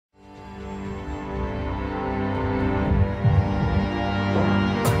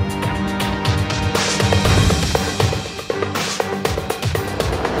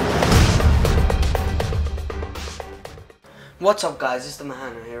What's up guys, it's the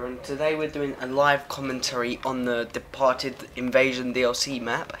Mahano here, and today we're doing a live commentary on the Departed Invasion DLC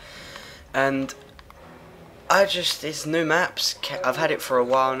map. And it's new maps. I've had it for a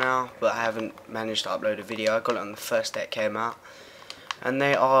while now, but I haven't managed to upload a video. I got it on the first day it came out, and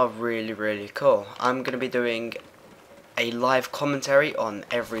they are really cool. I'm going to be doing a live commentary on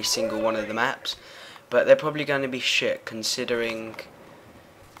every single one of the maps, but they're probably going to be shit considering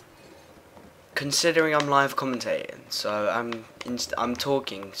I'm live commentating, so I'm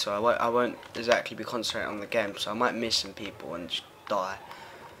talking, so I won't exactly be concentrating on the game, so I might miss some people and just die.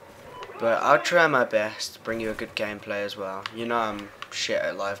 But I'll try my best to bring you a good gameplay as well. You know I'm shit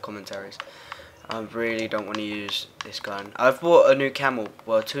at live commentaries. I really don't want to use this gun. I've bought a new camo,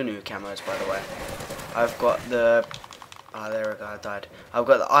 well, two new camos by the way. I've got the there we go, I died. I've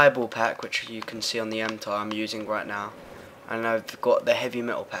got the eyeball pack, which you can see on the MTAR I'm using right now. And I've got the heavy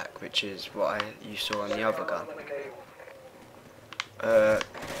metal pack, which is what you saw on the other gun. There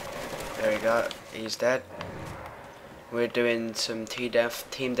we go, he's dead. We're doing some team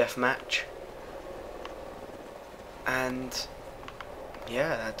deathmatch. And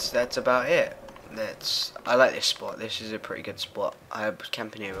yeah, that's about it. I like this spot. This is a pretty good spot. I was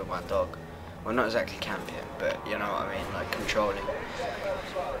camping here with my dog. Well, not exactly camping, but you know what I mean, like controlling.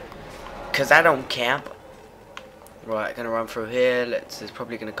 'Cause I don't camp. Right, gonna run through here. There's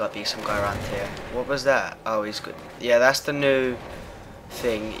probably gonna be some guy around here. What was that? Oh, he's good. Yeah, that's the new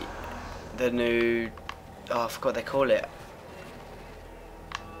thing. The new, oh, I forgot what they call it.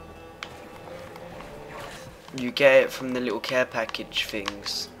 You get it from the little care package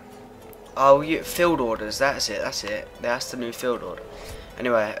things. Oh, field orders. That's it. That's the new field order.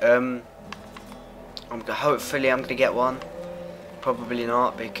 Anyway, hopefully I'm gonna get one. Probably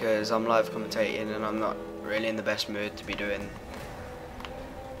not, because I'm live commentating and I'm not really in the best mood to be doing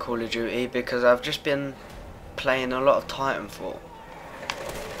Call of Duty, because I've just been playing a lot of Titanfall,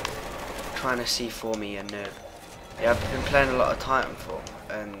 trying to C4 me a noob. Yeah, I've been playing a lot of Titanfall,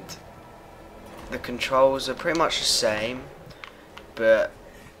 and the controls are pretty much the same, but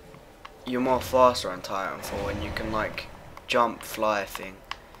you're more faster on Titanfall, and you can like jump, fly thing,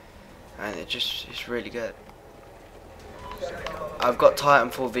 and it's really good. I've got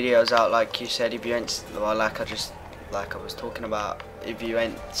Titanfall videos out, like you said, if you ain't, well, like I was talking about, if you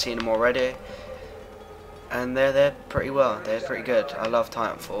ain't seen them already, and they're pretty good. I love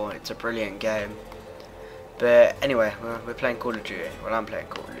Titanfall. It's a brilliant game. But anyway, we're playing Call of Duty. Well, I'm playing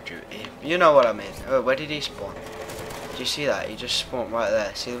Call of Duty. You know what I mean. Oh, where did he spawn? Did you see that? He just spawned right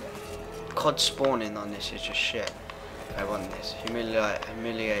there. See, COD spawning on this is just shit. I want this. Humiliate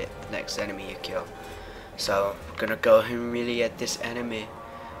the next enemy you kill. So I'm gonna go humiliate this enemy.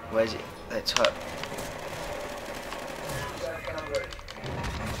 Where's it? Let's hope.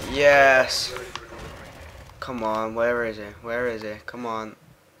 Yes. Come on, where is he? Where is he? Come on.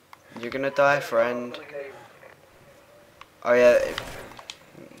 You're gonna die, friend. Oh yeah,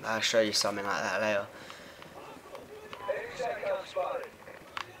 I'll show you something like that later.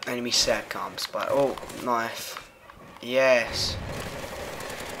 Enemy SATCOM spot. Oh, knife. Yes.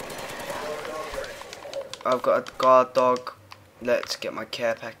 I've got a guard dog. Let's get my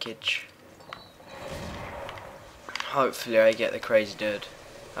care package. Hopefully I get the crazy dude.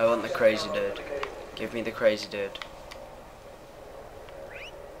 I want the crazy dude. Give me the crazy dude.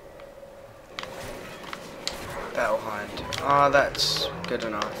 Battle Hind. Oh, that's good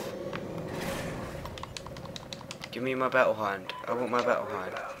enough. Give me my Battle Hind. I want my Battle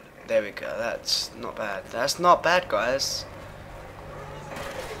Hind. There we go. That's not bad. That's not bad, guys.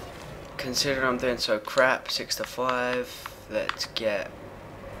 Considering I'm doing so crap, 6 to 5, let's get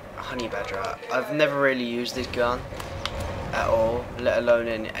Honey Badger out. I've never really used this gun at all, let alone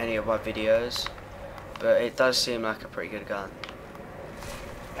in any of my videos, but it does seem like a pretty good gun.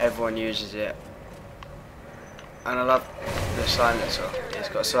 Everyone uses it, and I love the silencer. It's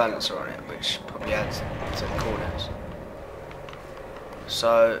got a silencer on it, which probably adds to the coolness.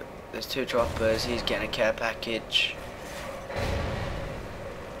 So there's two choppers. He's getting a care package.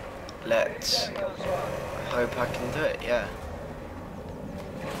 Let's hope I can do it, yeah.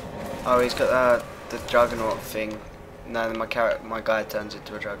 Oh, he's got the Juggernaut thing. No, my guy turns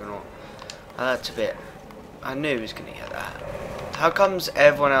into a Juggernaut. Oh, that's a bit. I knew he was gonna get that. How comes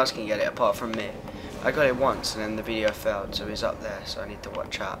everyone else can get it apart from me? I got it once and then the video failed, so he's up there, so I need to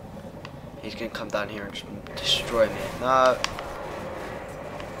watch out. He's gonna come down here and just destroy me. No.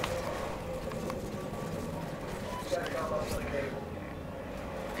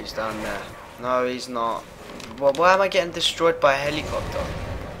 He's down there. No, he's not. Well, why am I getting destroyed by a helicopter?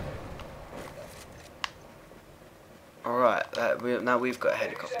 Alright, now we've got a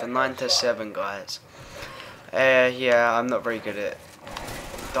helicopter. 9 to 7, guys. Yeah, I'm not very good at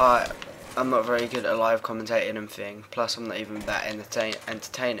I'm not very good at live commentating and thing. Plus, I'm not even that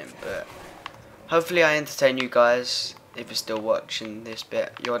entertaining. But hopefully, I entertain you guys. If you're still watching this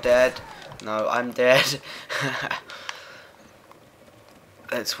bit, you're dead. No, I'm dead.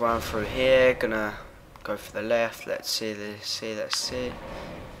 Let's run through here. Gonna go for the left. Let's see. Let's see.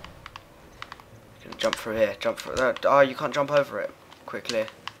 Gonna jump through here. Jump through. Oh, you can't jump over it quickly.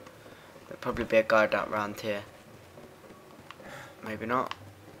 There'll probably be a guy down around here. Maybe not.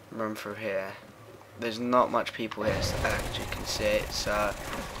 Run through here. There's not much people here, as you can see. So,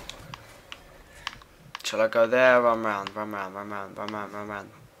 shall I go there? Run round.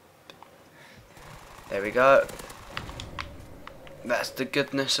 There we go. That's the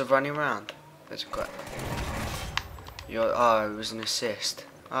goodness of running around. That's quite. Oh, it was an assist.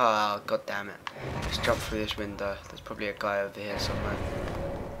 Oh, god damn it. Let's jump through this window. There's probably a guy over here somewhere.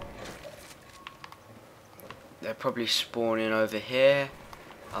 They're probably spawning over here.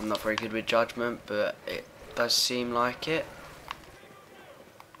 I'm not very good with judgment, but it does seem like it.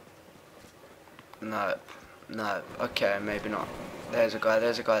 No. Okay, maybe not. There's a guy.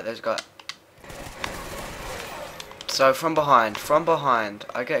 So from behind,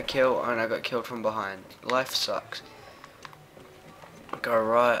 I get a kill and I got killed from behind. Life sucks. Go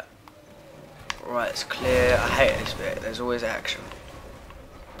right. Right, it's clear. I hate this bit. There's always action,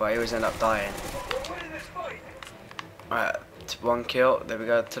 but I always end up dying. Right, one kill. There we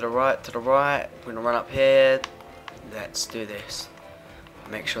go. To the right. We're gonna run up here. Let's do this.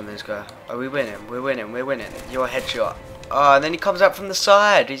 Make sure there's go. Are we winning? We're winning. You're a headshot. Oh, and then he comes out from the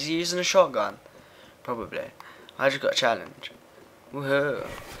side. Is he using a shotgun? Probably. I just got a challenge. Woohoo.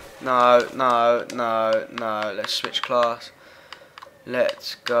 No. Let's switch class.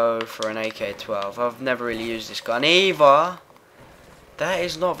 Let's go for an AK-12. I've never really used this gun either. That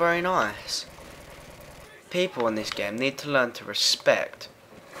is not very nice. People in this game need to learn to respect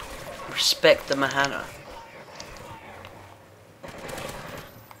the Mahano.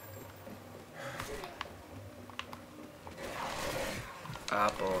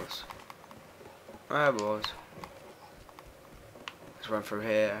 Balls. Balls. Let's run through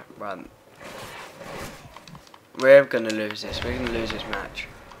here. Run. We're gonna lose this. We're gonna lose this match.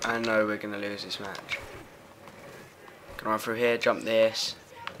 I know we're gonna lose this match. Gonna run through here. Jump this.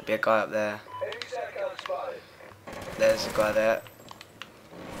 There'll be a guy up there. There's a guy there.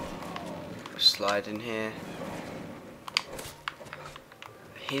 Slide in here.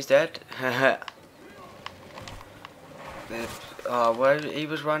 He's dead. Oh, well, he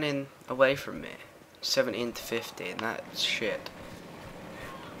was running away from me. 17 to 15. That's shit.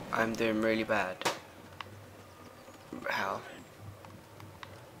 I'm doing really bad. How?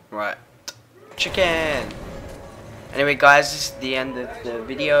 Right. Chicken! Anyway guys, this is the end of the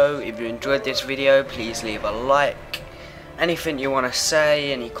video. If you enjoyed this video, please leave a like. Anything you want to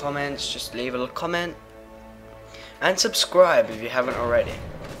say, any comments, just leave a comment. And subscribe if you haven't already.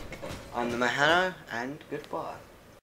 I'm the Mahano, and goodbye.